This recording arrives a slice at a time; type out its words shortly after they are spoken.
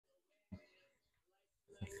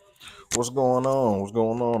What's going on? What's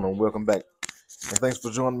going on? And welcome back. And thanks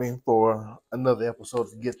for joining me for another episode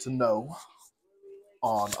of Get to Know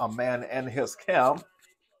on A Man and His Camp.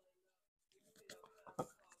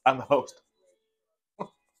 I'm the host.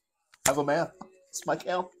 I'm a man. It's my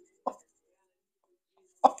camp.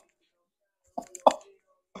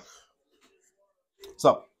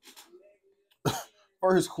 So,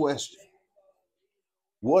 first question.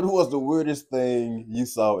 What was the weirdest thing you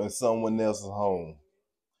saw in someone else's home?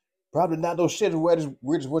 Probably not those shit as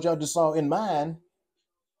weird as what y'all just saw in mine.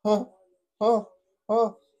 Huh? Huh?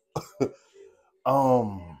 Huh?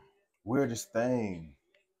 um, Weirdest thing.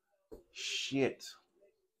 Shit.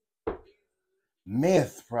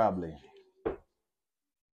 Myth, probably.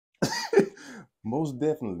 Most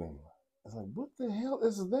definitely. It's like, what the hell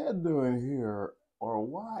is that doing here? Or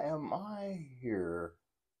why am I here?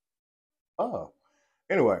 Oh,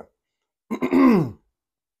 anyway.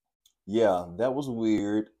 Yeah, that was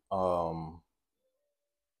weird.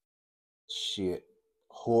 Shit.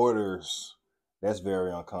 Hoarders. That's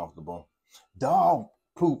very uncomfortable. Dog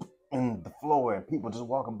poop in the floor and people just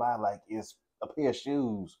walking by like it's a pair of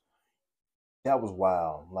shoes. That was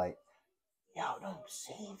wild. Like, y'all don't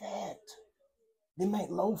see that. They make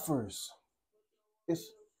loafers. It's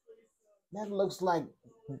that looks like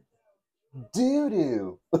doo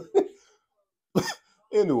doo.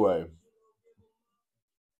 Anyway,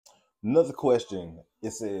 another question.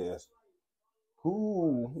 It says,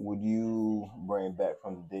 who would you bring back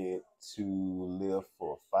from the dead to live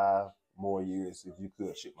for 5 more years if you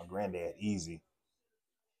could? Shit, my granddad, easy,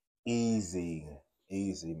 easy,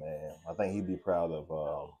 easy, man. I think he'd be proud of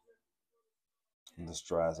the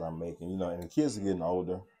strides I'm making. You know, and the kids are getting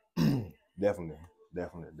older. Definitely,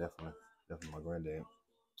 definitely, my granddad.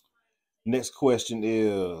 Next question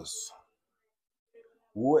is,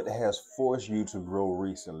 what has forced you to grow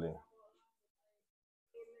recently?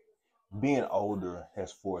 Being older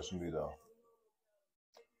has forced me to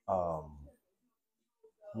um,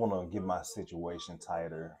 want to get my situation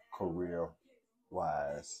tighter, career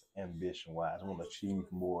wise, ambition wise. I want to achieve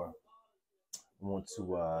more. I want to,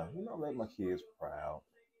 make my kids proud,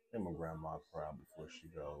 make my grandma proud before she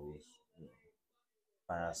goes. You know,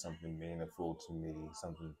 find something meaningful to me,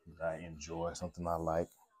 something that I enjoy, something I like.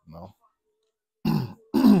 You know.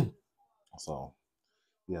 So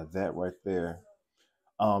yeah, that right there.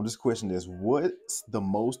 This question is, what's the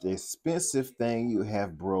most expensive thing you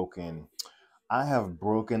have broken? I have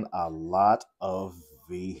broken a lot of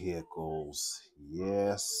vehicles.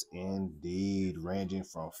 Yes, indeed. Ranging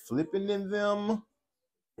from flipping in them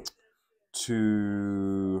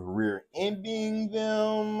to rear ending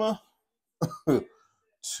them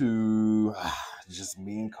to just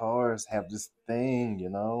me and cars have this thing, you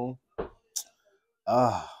know?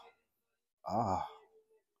 Ah, ah.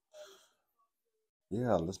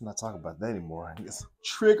 Yeah, let's not talk about that anymore. It's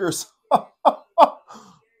triggers.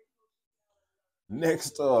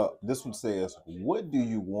 Next up, this one says, what do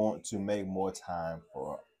you want to make more time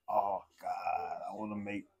for? Oh God, I want to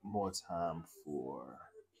make more time for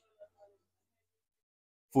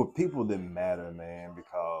people that matter, man,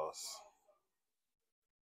 because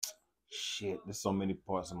shit, there's so many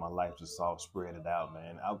parts of my life just all spread it out,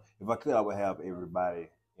 man. If I could, I would have everybody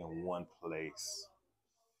in one place.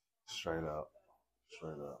 Straight up.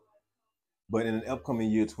 Straight up. But in the upcoming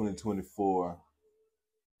year 2024,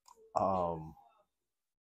 um,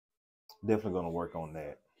 definitely gonna work on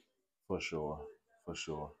that for sure. For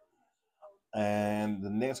sure. And the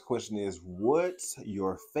next question is, what's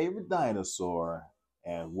your favorite dinosaur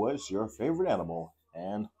and what's your favorite animal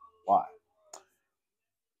and why?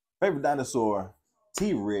 Favorite dinosaur,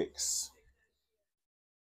 T Rex.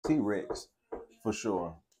 T Rex, for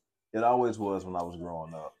sure. It always was when I was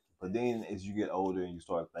growing up. But then as you get older and you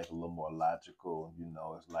start thinking a little more logical,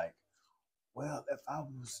 it's like, well, if I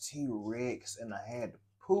was T Rex and I had to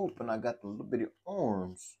poop and I got the little bitty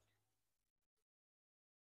arms,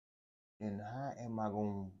 then how am I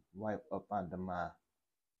going to wipe up under my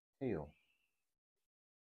tail?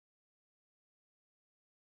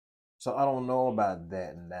 So I don't know about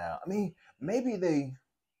that now. I mean, maybe they,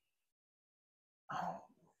 I don't,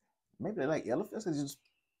 maybe they like elephants. They just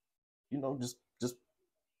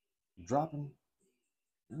dropping.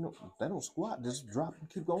 They don't squat. Just drop and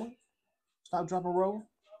keep going. Stop, drop, and roll.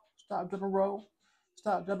 Stop, drop, and roll.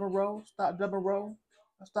 Stop, drop, and roll. Stop, drop, and roll.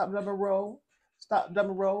 Stop, drop, and roll. Stop, drop,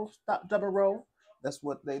 and roll. Stop, drop, and roll. That's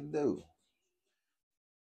what they do.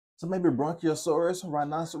 So maybe Bronchiosaurus,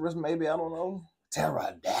 rhinoceros, maybe I don't know.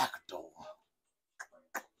 Pterodactyl.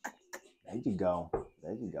 There you go.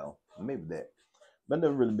 There you go. Maybe that. But I've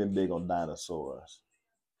never really been big on dinosaurs.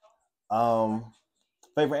 Um,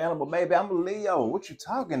 Favorite animal, baby? I'm a Leo. What you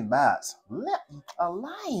talking about? A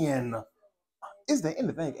lion. Is there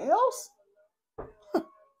anything else?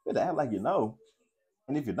 Better act like you know.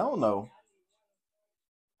 And if you don't know,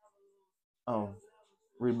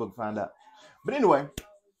 read a book, find out. But anyway,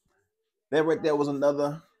 that right there was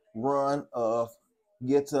another run of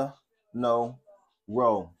Get to Know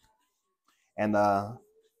Reaux. And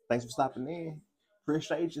thanks for stopping in.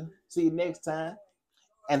 Appreciate you. See you next time.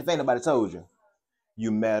 And if ain't nobody told you,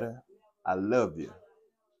 you matter. I love you.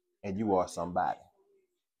 And you are somebody.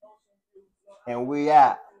 And we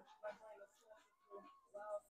out.